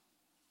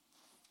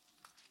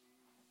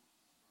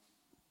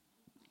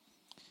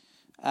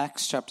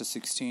Acts chapter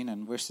 16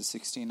 and verses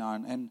 16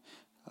 on. And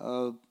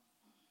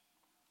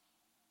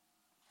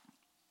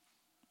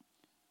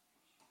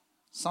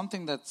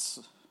something that's,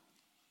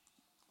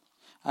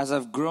 as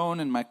I've grown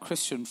in my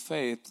Christian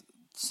faith,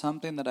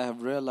 something that I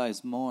have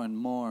realized more and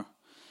more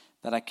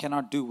that I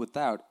cannot do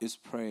without is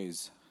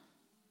praise.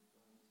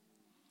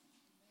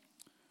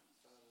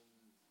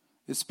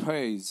 It's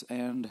praise.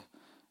 And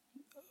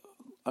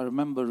I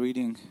remember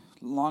reading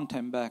a long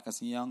time back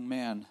as a young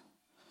man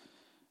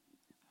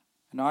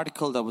an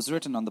article that was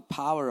written on the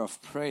power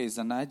of praise,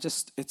 and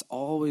it's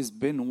always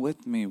been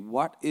with me.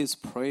 What is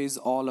praise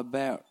all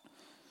about?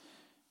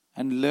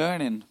 And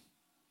learning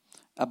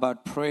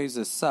about praise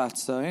as such.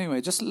 So anyway,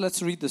 just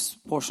let's read this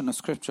portion of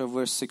scripture,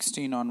 verse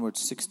 16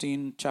 onwards.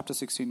 Chapter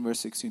 16,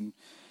 verse 16.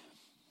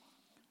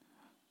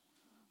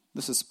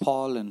 This is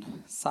Paul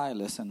and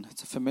Silas, and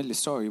it's a familiar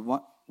story.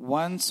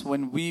 Once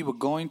when we were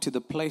going to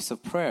the place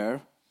of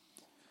prayer,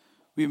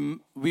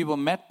 we were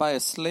met by a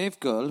slave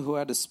girl who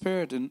had a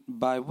spirit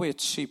by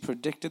which she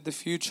predicted the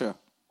future.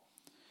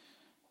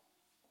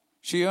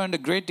 She earned a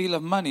great deal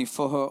of money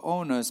for her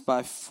owners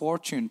by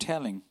fortune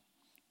telling.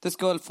 This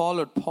girl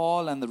followed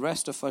Paul and the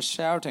rest of us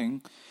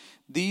shouting,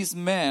 "These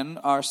men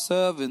are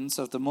servants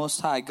of the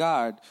Most High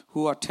God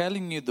who are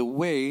telling you the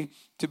way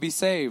to be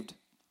saved."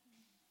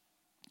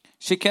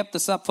 She kept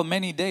this up for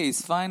many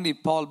days. Finally,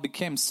 Paul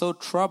became so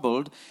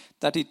troubled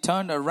that he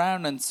turned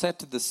around and said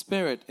to the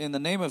spirit, "In the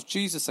name of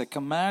Jesus, I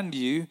command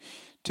you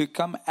to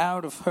come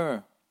out of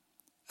her."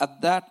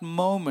 At that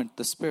moment,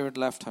 the spirit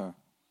left her.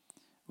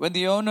 When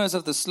the owners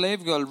of the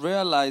slave girl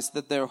realized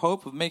that their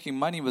hope of making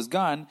money was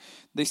gone,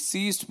 they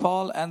seized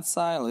Paul and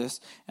Silas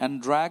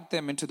and dragged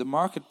them into the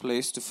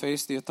marketplace to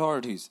face the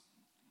authorities.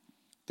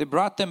 They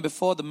brought them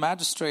before the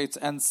magistrates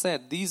and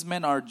said, "These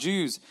men are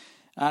Jews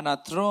and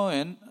are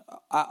throwing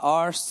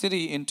our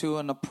city into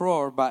an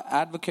uproar by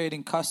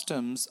advocating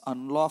customs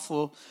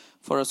unlawful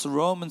for us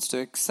Romans to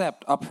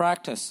accept or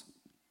practice."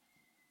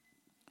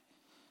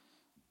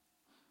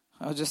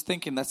 I was just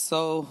thinking that's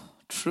so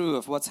true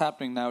of what's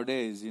happening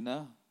nowadays, you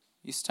know.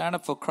 You stand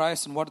up for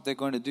Christ and what are they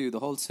going to do? The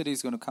whole city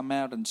is going to come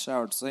out and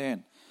shout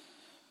saying,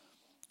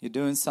 "You're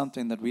doing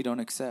something that we don't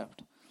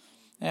accept."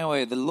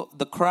 Anyway,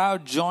 the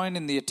crowd joined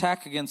in the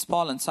attack against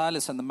Paul and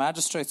Silas, and the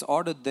magistrates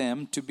ordered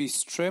them to be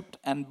stripped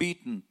and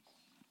beaten.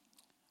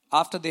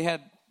 After they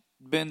had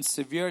been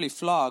severely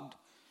flogged,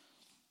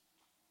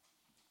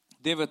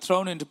 they were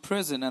thrown into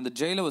prison, and the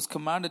jailer was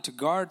commanded to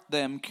guard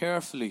them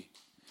carefully.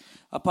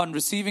 Upon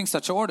receiving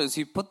such orders,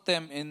 he put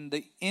them in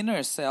the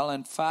inner cell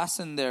and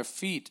fastened their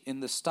feet in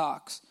the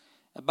stocks.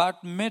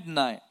 About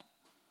midnight,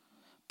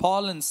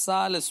 Paul and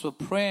Silas were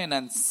praying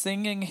and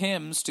singing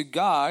hymns to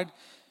God,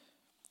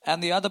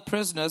 and the other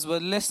prisoners were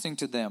listening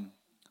to them.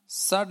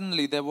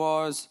 Suddenly there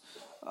was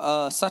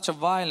such a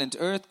violent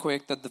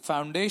earthquake that the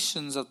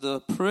foundations of the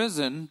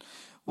prison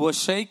were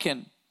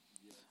shaken.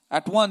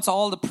 At once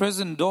all the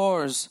prison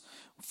doors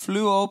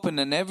flew open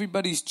and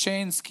everybody's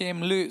chains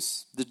came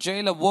loose. The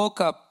jailer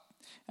woke up,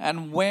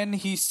 and when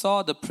he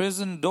saw the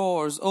prison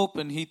doors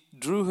open, he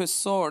drew his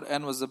sword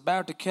and was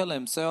about to kill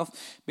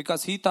himself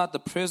because he thought the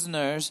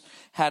prisoners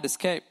had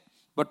escaped.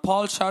 But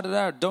Paul shouted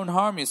out, "Don't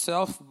harm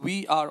yourself.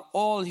 We are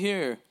all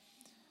here."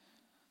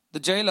 The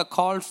jailer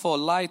called for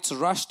lights,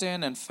 rushed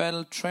in, and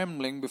fell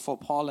trembling before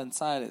Paul and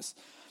Silas.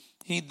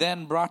 He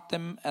then brought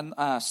them and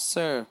asked,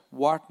 "Sir,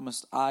 what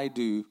must I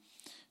do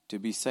to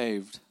be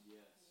saved?"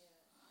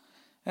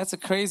 That's a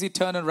crazy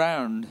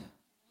turnaround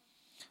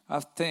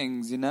of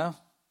things, you know.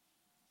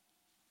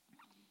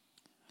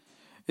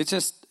 It's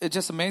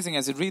just amazing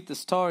as you read the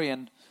story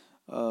and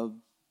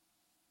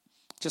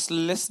just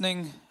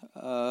listening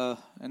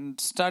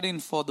and studying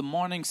for the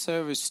morning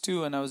service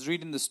too. And I was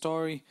reading the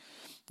story,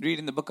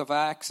 reading the book of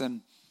Acts,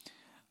 and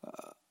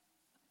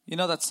you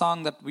know that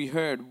song that we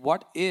heard,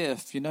 "What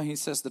if," you know, he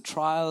says the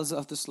trials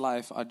of this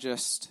life are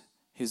just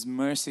his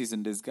mercies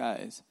in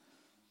disguise.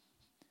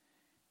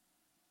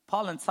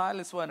 Paul and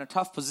Silas were in a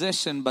tough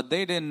position, but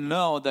they didn't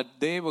know that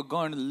they were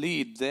going to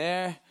lead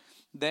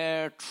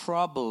their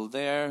trouble,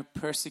 their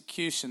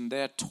persecution,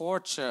 their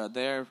torture,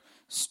 their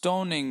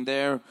stoning,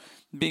 their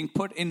being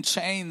put in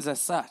chains as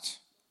such.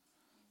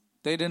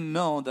 They didn't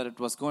know that it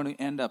was going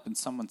to end up in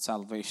someone's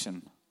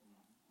salvation.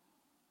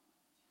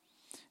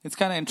 It's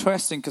kind of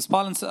interesting because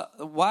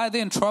why are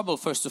they in trouble,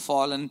 first of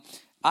all? And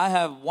I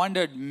have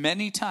wondered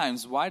many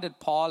times, why did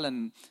Paul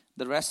and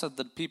the rest of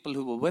the people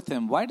who were with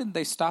him, why didn't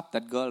they stop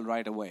that girl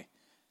right away?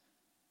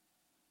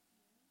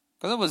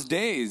 Because it was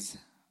days.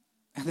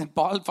 And then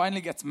Paul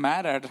finally gets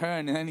mad at her,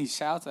 and then he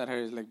shouts at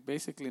her, like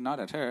basically not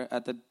at her,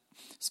 at the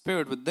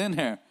spirit within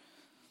her.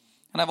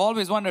 And I've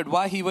always wondered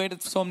why he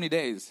waited so many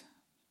days.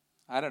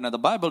 I don't know, the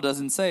Bible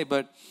doesn't say,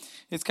 but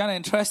it's kind of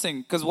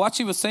interesting because what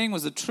she was saying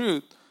was the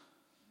truth,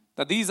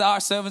 that these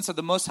are servants of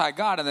the Most High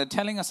God, and they're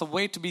telling us a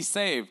way to be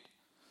saved.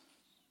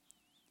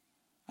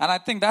 And I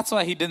think that's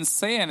why he didn't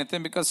say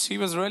anything, because she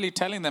was really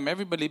telling them.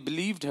 Everybody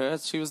believed her.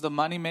 She was the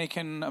money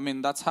making,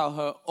 that's how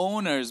her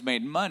owners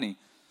made money.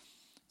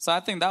 So I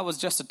think that was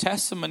just a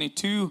testimony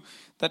too,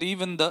 that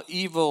even the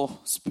evil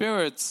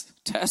spirits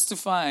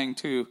testifying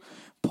to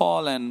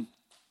Paul and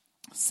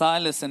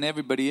Silas and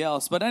everybody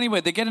else. But anyway,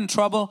 they get in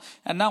trouble,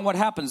 and now what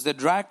happens? They're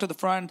dragged to the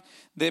front,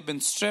 they've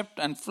been stripped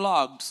and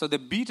flogged, so they're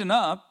beaten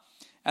up,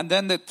 and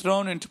then they're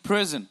thrown into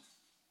prison.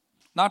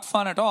 Not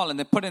fun at all, and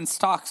they're put in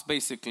stocks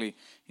basically,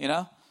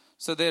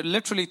 So they're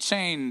literally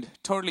chained,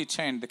 totally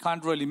chained. They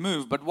can't really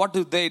move, but what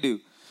do?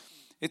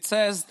 It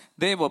says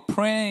they were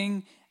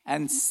praying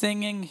and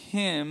singing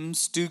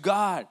hymns to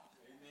God.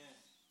 Amen.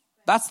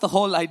 That's the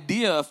whole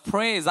idea of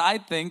praise, I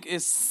think,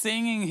 is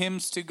singing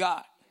hymns to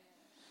God.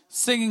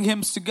 Singing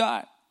hymns to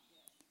God.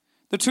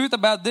 The truth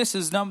about this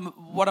is,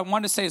 what I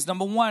want to say is,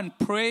 number one,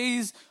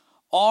 praise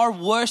or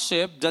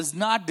worship does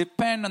not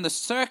depend on the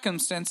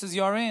circumstances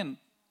you're in.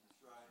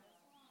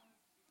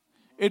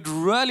 It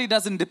really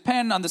doesn't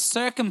depend on the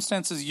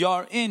circumstances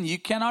you're in. You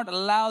cannot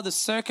allow the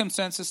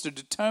circumstances to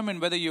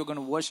determine whether you're going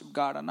to worship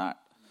God or not.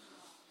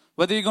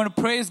 Whether you're going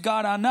to praise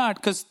God or not.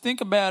 Because think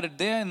about it,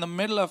 they're in the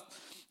middle of,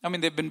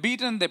 they've been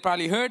beaten, they're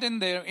probably hurting,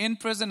 they're in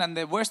prison, and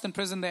they're worse than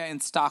prison, they're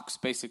in stocks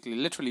basically,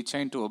 literally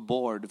chained to a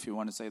board, if you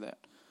want to say that.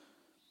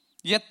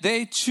 Yet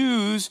they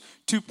choose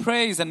to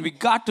praise, and we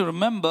got to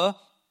remember,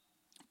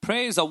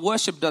 praise or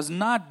worship does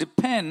not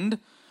depend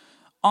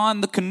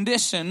on the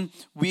condition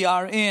we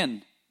are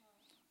in.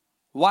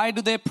 Why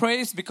do they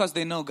praise? Because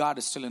they know God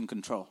is still in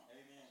control.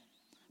 Amen.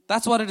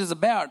 That's what it is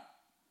about.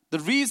 The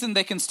reason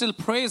they can still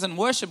praise and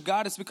worship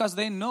God is because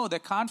they know their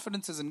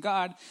confidence is in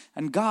God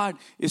and God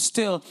is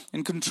still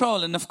in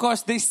control. And of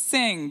course they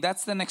sing.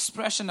 That's an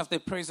expression of their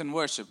praise and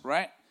worship,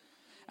 right?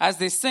 As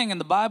they sing,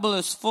 and the Bible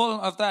is full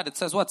of that. It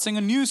says what? Sing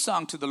a new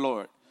song to the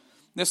Lord.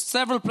 There's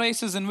several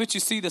places in which you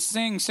see the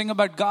sing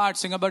about God,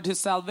 sing about His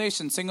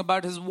salvation, sing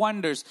about His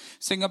wonders,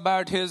 sing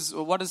about His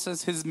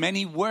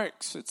many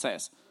works, it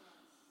says.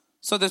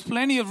 So there's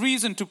plenty of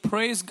reason to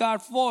praise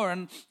God for,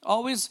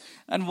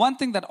 and one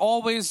thing that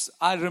always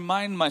I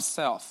remind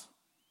myself,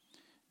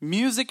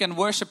 music and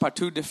worship are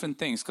two different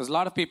things, because a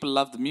lot of people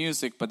love the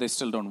music, but they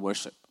still don't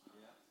worship.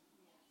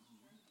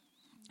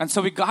 And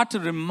so we got to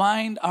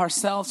remind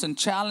ourselves and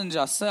challenge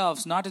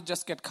ourselves not to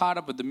just get caught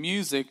up with the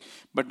music,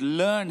 but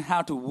learn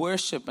how to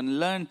worship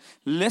and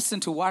listen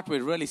to what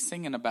we're really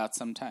singing about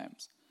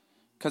sometimes.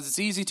 Because it's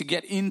easy to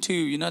get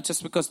into,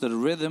 just because the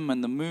rhythm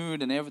and the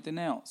mood and everything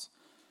else.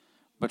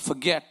 But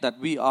forget that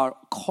we are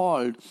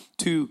called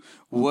to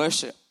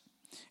worship.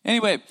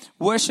 Anyway,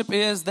 worship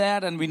is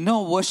that, and we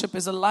know worship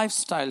is a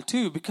lifestyle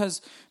too,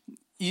 because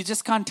you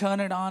just can't turn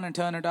it on and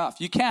turn it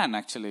off. You can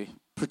actually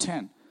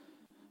pretend.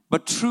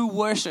 But true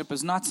worship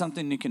is not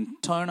something you can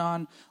turn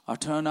on or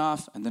turn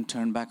off and then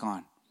turn back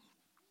on.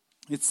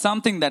 It's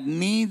something that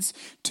needs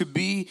to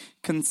be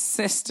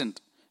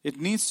consistent.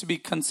 It needs to be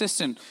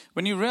consistent.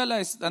 When you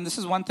realize, and this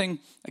is one thing,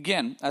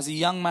 again, as a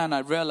young man, I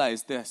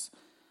realized this.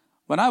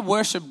 When I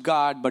worship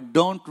God but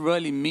don't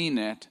really mean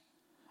it,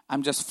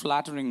 I'm just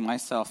flattering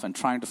myself and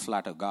trying to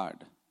flatter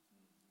God.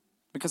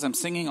 Because I'm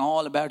singing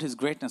all about His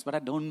greatness, but I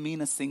don't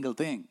mean a single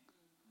thing.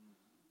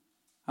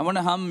 I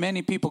wonder how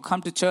many people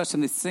come to church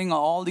and they sing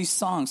all these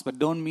songs but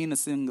don't mean a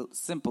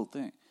simple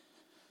thing.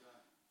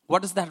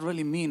 What does that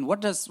really mean? What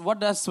does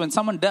when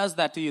someone does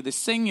that to you, they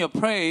sing your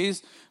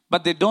praise,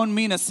 but they don't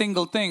mean a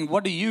single thing,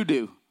 what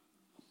do?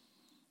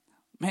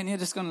 Man, you're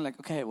just going to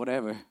okay,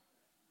 whatever.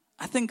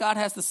 I think God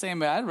has the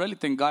same way. I really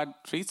think God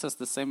treats us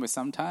the same way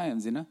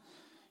sometimes,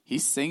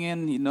 He's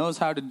singing. He knows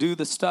how to do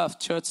the stuff,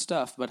 church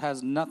stuff, but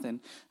has nothing.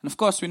 And of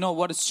course, we know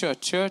what is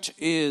church. Church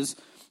is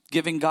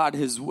giving God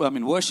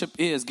worship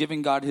is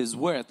giving God His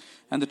worth.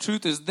 And the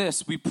truth is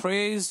this, we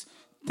praise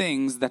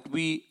things that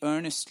we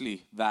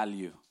earnestly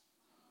value.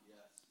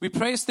 We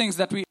praise things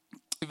that we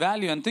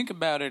value. And think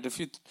about it.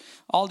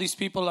 All these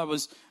people I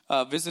was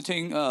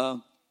visiting,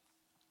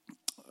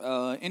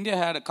 India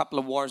had a couple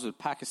of wars with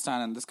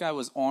Pakistan, and this guy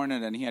was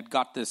honored, and he had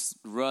got this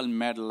royal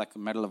medal, like a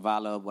Medal of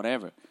Valor,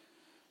 whatever.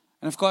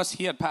 And of course,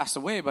 he had passed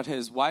away, but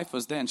his wife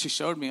was there, and she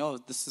showed me,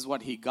 this is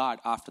what he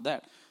got after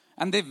that.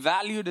 And they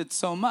valued it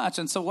so much.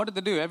 And so what did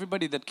they do?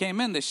 Everybody that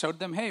came in, they showed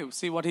them, hey,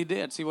 see what he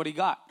did, see what he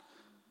got.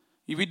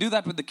 We do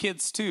that with the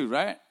kids too,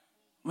 right?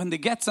 When they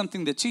get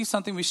something, they achieve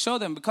something, we show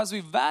them because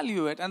we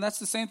value it. And that's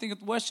the same thing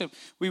with worship.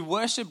 We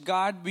worship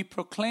God, we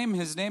proclaim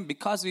His name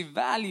because we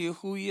value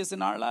who He is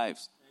in our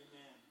lives.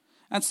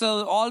 And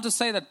so all to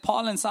say that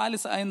Paul and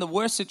Silas are in the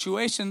worst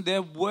situation.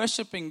 They're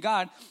worshiping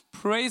God,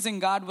 praising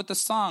God with a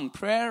song.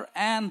 Prayer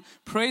and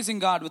praising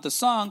God with a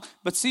song.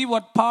 But see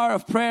what power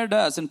of prayer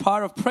does and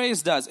power of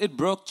praise does. It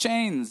broke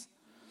chains.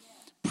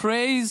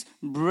 Praise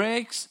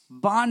breaks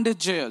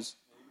bondages.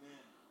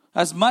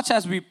 As much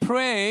as we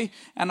pray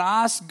and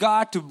ask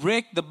God to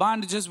break the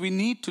bondages, we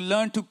need to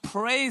learn to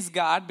praise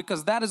God,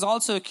 because that is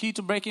also a key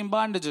to breaking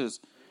bondages.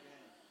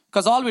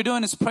 Because all we're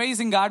doing is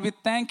praising God, we're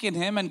thanking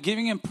Him and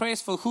giving Him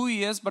praise for who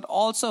He is, but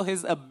also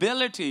His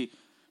ability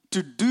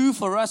to do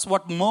for us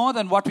more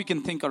than what we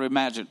can think or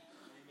imagine.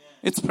 Amen.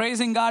 It's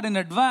praising God in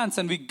advance,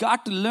 and we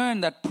got to learn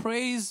that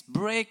praise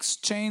breaks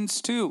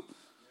chains too.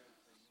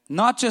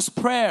 Not just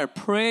prayer,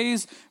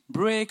 praise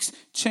breaks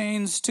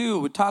chains too.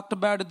 We talked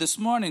about it this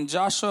morning.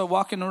 Joshua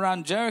walking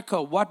around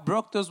Jericho. What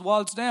broke those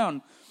walls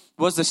down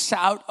was the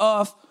shout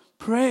of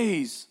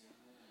praise.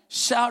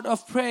 Shout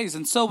of praise.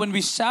 And so when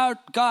we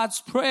shout God's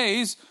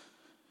praise,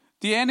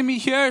 the enemy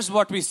hears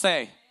what we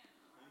say.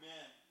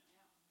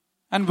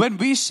 And when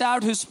we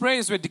shout His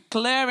praise, we're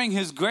declaring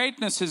His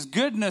greatness, His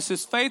goodness,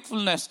 His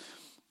faithfulness.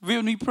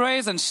 When we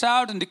praise and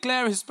shout and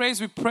declare His praise,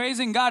 we're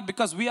praising God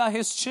because we are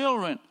His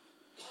children.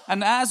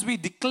 And as we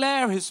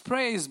declare His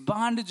praise,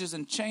 bondages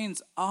and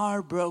chains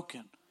are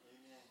broken.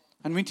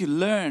 And we need to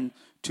learn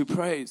to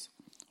praise.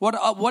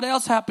 What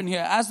else happened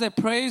here? As they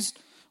praised,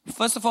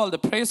 first of all, they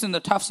praised in the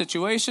tough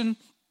situation.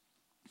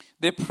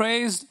 They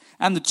praised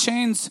and the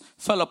chains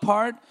fell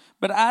apart.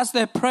 But as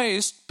they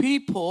praised,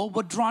 people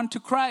were drawn to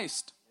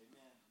Christ.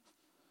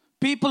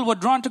 People were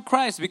drawn to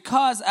Christ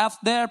because of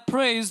their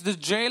praise. The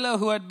jailer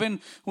who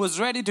was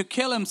ready to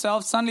kill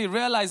himself suddenly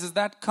realizes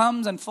that,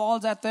 comes and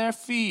falls at their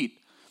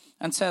feet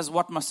and says,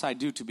 "What must I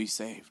do to be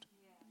saved?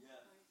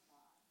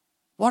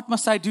 What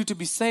must I do to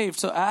be saved?"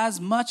 So as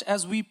much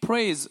as we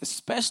praise,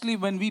 especially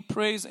when we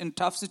praise in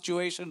tough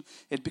situations,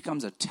 it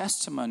becomes a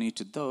testimony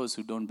to those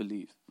who don't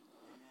believe.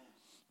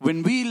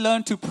 When we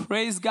learn to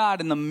praise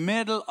God in the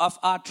middle of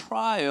our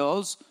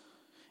trials,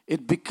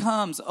 it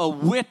becomes a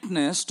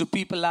witness to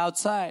people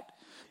outside.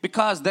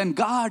 Because then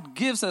God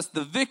gives us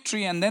the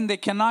victory, and then they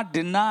cannot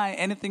deny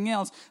anything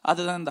else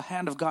other than the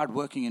hand of God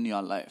working in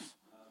your life.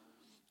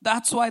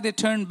 That's why they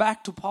turned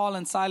back to Paul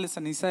and Silas,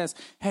 and he says,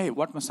 "Hey,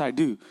 what must I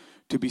do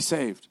to be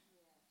saved?"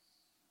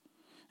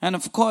 And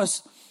of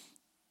course,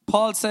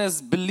 Paul says,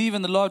 "Believe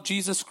in the Lord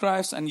Jesus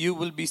Christ and you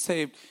will be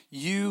saved,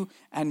 you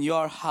and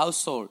your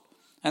household."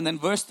 And then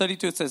verse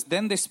 32, it says,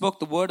 "Then they spoke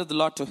the word of the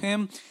Lord to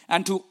him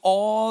and to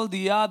all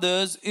the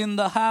others in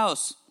the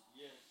house."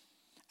 Yes.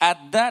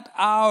 At that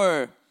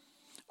hour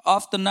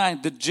of the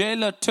night, the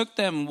jailer took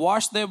them,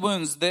 washed their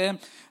wounds. Then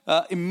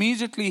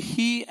immediately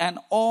he and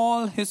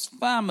all his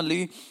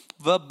family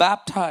were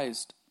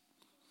baptized.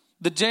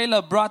 The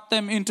jailer brought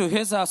them into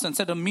his house and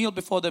set a meal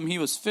before them. He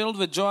was filled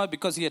with joy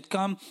because he had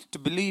come to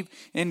believe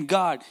in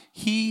God,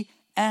 he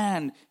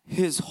and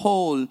his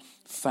whole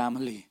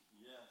family.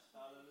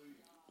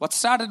 What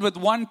started with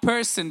one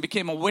person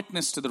became a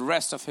witness to the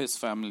rest of his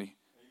family.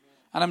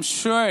 And I'm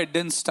sure it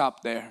didn't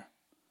stop there.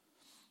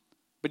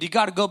 But you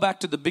got to go back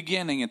to the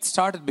beginning. It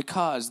started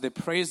because they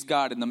praised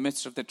God in the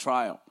midst of their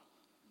trial.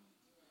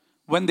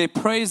 When they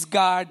praised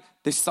God,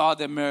 they saw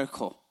their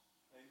miracle.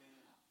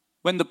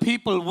 When the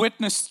people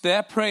witnessed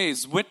their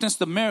praise, witnessed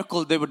the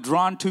miracle, they were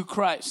drawn to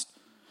Christ.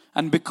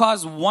 And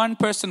because one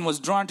person was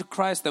drawn to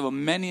Christ, there were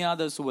many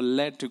others who were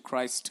led to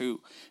Christ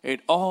too.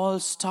 It all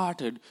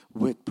started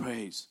with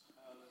praise.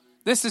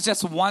 This is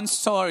just one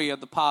story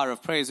of the power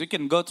of praise. We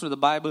can go through the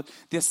Bible.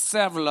 There are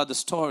several other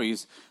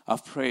stories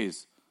of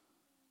praise.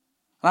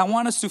 And I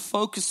want us to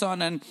focus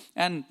on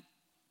and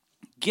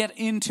get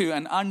into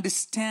and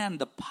understand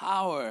the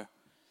power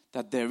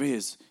that there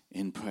is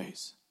in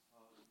praise.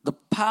 The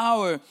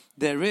power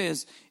there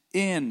is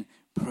in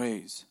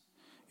praise.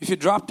 If you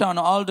drop down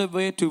all the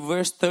way to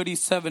verse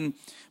 37,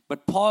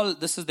 but Paul,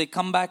 they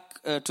come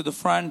back to the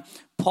front.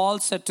 Paul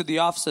said to the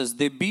officers,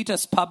 "They beat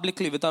us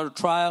publicly without a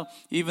trial,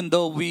 even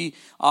though we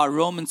are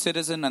Roman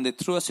citizens, and they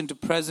threw us into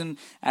prison,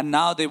 and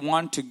now they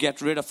want to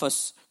get rid of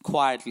us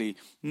quietly.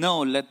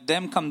 No, let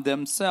them come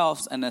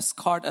themselves and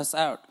escort us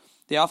out."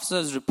 The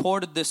officers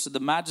reported this to the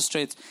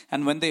magistrates,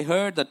 and when they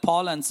heard that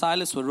Paul and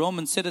Silas were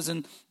Roman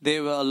citizens, they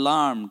were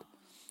alarmed.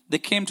 They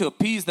came to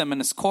appease them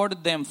and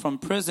escorted them from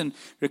prison,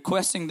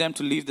 requesting them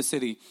to leave the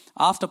city.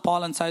 After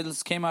Paul and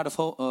Silas came out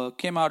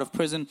of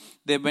prison,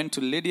 they went to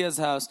Lydia's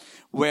house,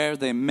 where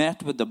they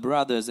met with the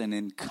brothers and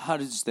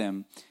encouraged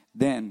them.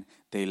 Then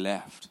they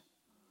left.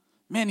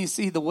 Man, you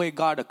see the way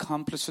God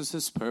accomplishes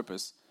His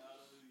purpose.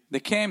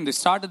 They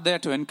started there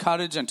to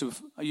encourage and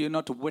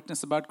to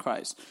witness about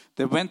Christ.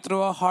 They went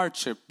through a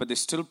hardship, but they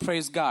still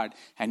praised God.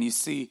 And you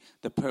see,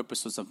 the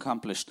purpose was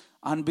accomplished.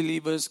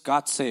 Unbelievers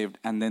got saved,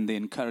 and then they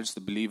encouraged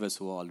the believers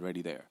who were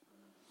already there.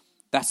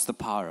 That's the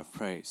power of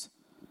praise.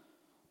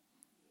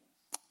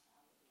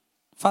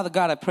 Father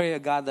God, I pray,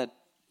 God, that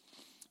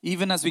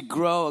even as we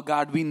grow,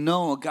 God, we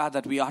know, God,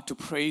 that we ought to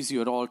praise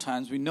you at all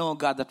times. We know,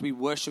 God, that we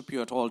worship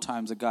you at all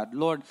times, God.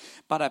 Lord,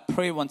 but I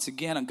pray once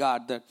again,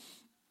 God, that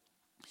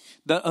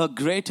a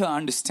greater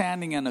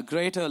understanding and a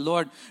greater,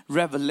 Lord,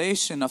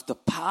 revelation of the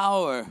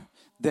power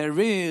there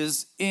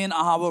is in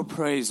our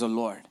praise, O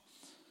Lord.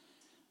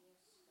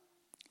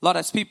 Lord,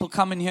 as people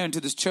come in here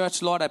into this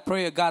church, Lord, I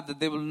pray, God, that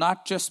they will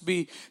not just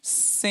be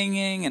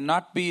singing and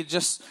not be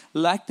just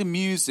like the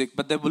music,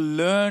 but they will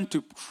learn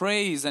to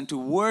praise and to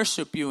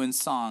worship you in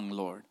song,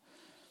 Lord.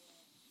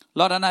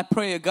 Lord, and I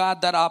pray,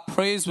 God, that our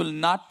praise will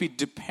not be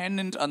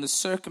dependent on the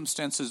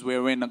circumstances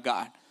we're in,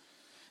 God.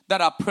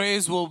 That our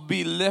praise will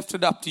be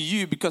lifted up to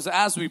you, because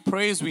as we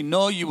praise, we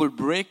know you will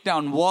break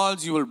down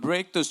walls, you will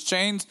break those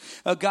chains,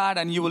 God,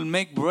 and you will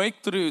make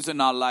breakthroughs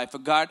in our life,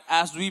 God,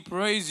 as we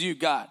praise you,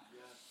 God.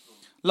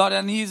 Lord,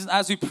 and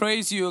as we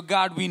praise you, oh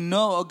God, we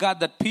know, oh God,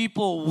 that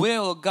people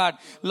will, oh God,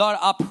 Lord,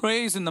 our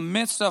praise in the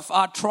midst of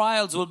our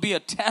trials will be a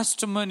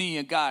testimony,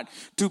 oh God,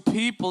 to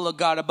people, oh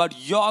God, about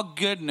your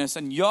goodness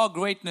and your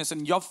greatness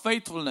and your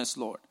faithfulness,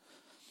 Lord.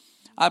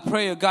 I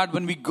pray, oh God,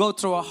 when we go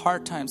through our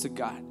hard times, oh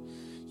God,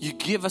 you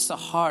give us a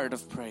heart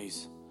of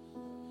praise.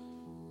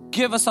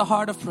 Give us a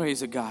heart of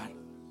praise, oh God.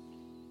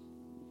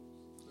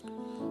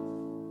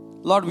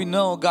 Lord, we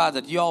know, oh God,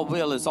 that your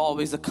will is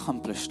always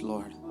accomplished,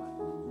 Lord.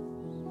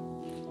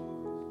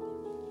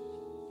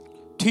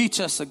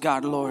 Teach us, oh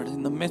God, Lord,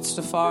 in the midst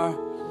of our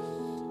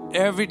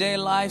everyday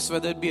lives,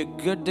 whether it be a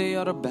good day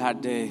or a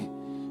bad day,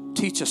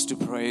 teach us to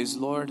praise,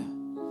 Lord.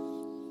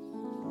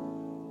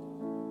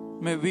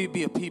 May we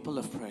be a people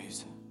of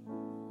praise.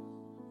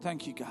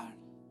 Thank you, God.